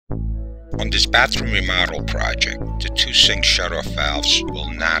On this bathroom remodel project, the two sink shutoff valves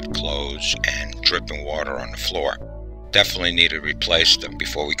will not close and dripping water on the floor. Definitely need to replace them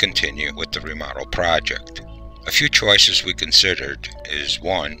before we continue with the remodel project. A few choices we considered is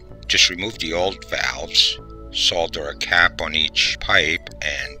 1. Just remove the old valves, solder a cap on each pipe,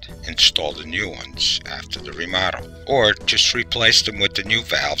 and install the new ones after the remodel. Or just replace them with the new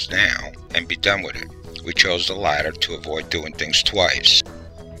valves now and be done with it. We chose the latter to avoid doing things twice.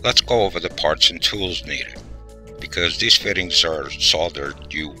 Let's go over the parts and tools needed. Because these fittings are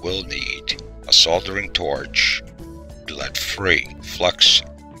soldered, you will need a soldering torch, lead-free flux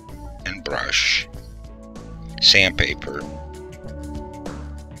and brush, sandpaper,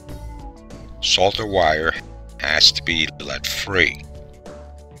 solder wire has to be lead-free,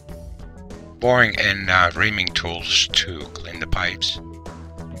 boring and reaming tools to clean the pipes,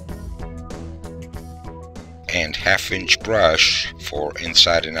 and 1/2-inch brush for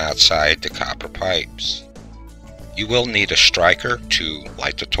inside and outside the copper pipes. You will need a striker to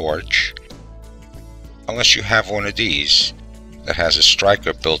light the torch, unless you have one of these that has a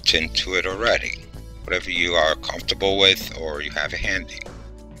striker built into it already, whatever you are comfortable with or you have it handy.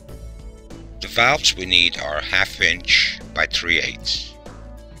 The valves we need are 1/2-inch by 3/8.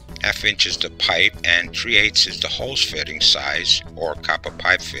 1/2 is the pipe and 3/8 is the hose fitting size or copper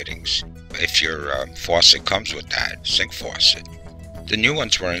pipe fittings. If your faucet comes with that, sink faucet. The new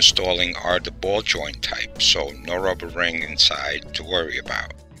ones we're installing are the ball joint type, so no rubber ring inside to worry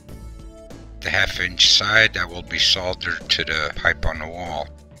about. The 1/2-inch side that will be soldered to the pipe on the wall.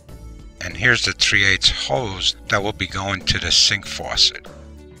 And here's the 3/8 hose that will be going to the sink faucet.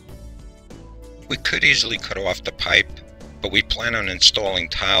 We could easily cut off the pipe, but we plan on installing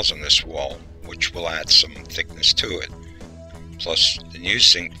tiles on this wall, which will add some thickness to it. Plus the new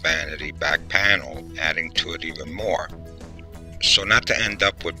sink vanity back panel adding to it even more. So not to end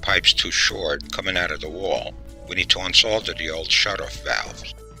up with pipes too short coming out of the wall, we need to unsolder the old shutoff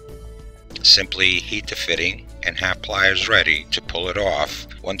valves. Simply heat the fitting and have pliers ready to pull it off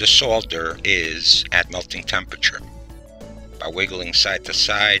when the solder is at melting temperature. By wiggling side to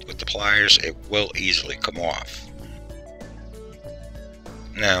side with the pliers, it will easily come off.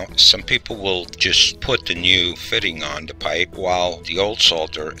 Now, some people will just put the new fitting on the pipe while the old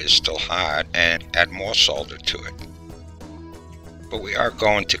solder is still hot and add more solder to it. But we are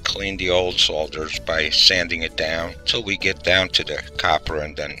going to clean the old solders by sanding it down till we get down to the copper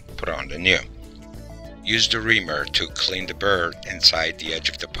and then put on the new. Use the reamer to clean the burr inside the edge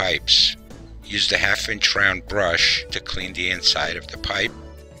of the pipes. Use the 1/2-inch round brush to clean the inside of the pipe.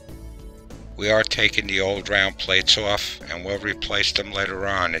 We are taking the old round plates off and we'll replace them later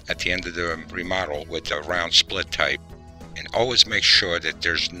on at the end of the remodel with a round split type. And always make sure that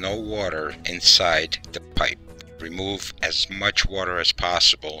there's no water inside the pipe. Remove as much water as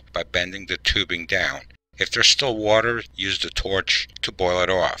possible by bending the tubing down. If there's still water, use the torch to boil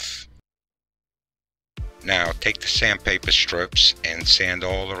it off. Now take the sandpaper strips and sand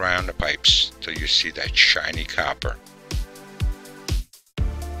all around the pipes till you see that shiny copper.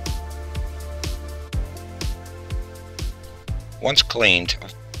 Once cleaned,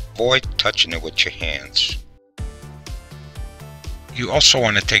 avoid touching it with your hands. You also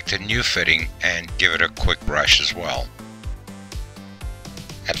want to take the new fitting and give it a quick brush as well.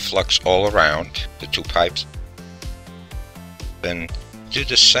 Add flux all around the two pipes. Then do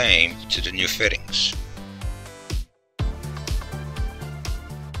the same to the new fittings.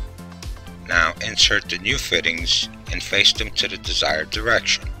 Now insert the new fittings and face them to the desired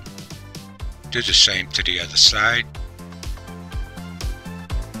direction. Do the same to the other side.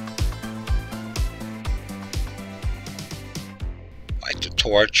 Light the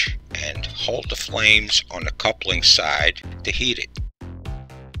torch and hold the flames on the coupling side to heat it.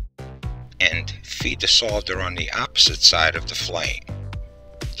 And feed the solder on the opposite side of the flame.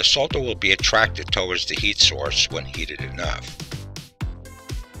 The solder will be attracted towards the heat source when heated enough.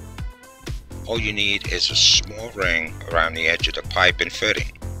 All you need is a small ring around the edge of the pipe and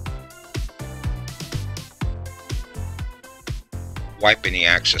fitting. Wipe any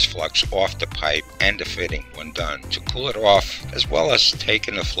excess flux off the pipe and the fitting when done to cool it off, as well as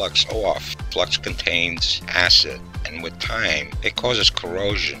taking the flux off. Flux contains acid, and with time it causes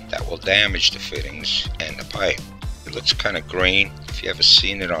corrosion that will damage the fittings and the pipe. It looks kind of green. If you ever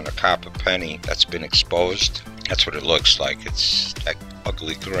seen it on a copper penny that's been exposed, that's what it looks like. It's that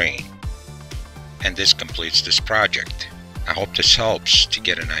ugly green. And this completes this project. I hope this helps to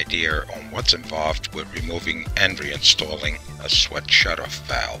get an idea on what's involved with removing and reinstalling a sweat shutoff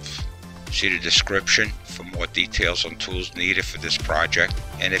valve. See the description for more details on tools needed for this project.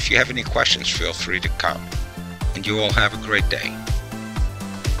 And if you have any questions, feel free to comment. And you all have a great day.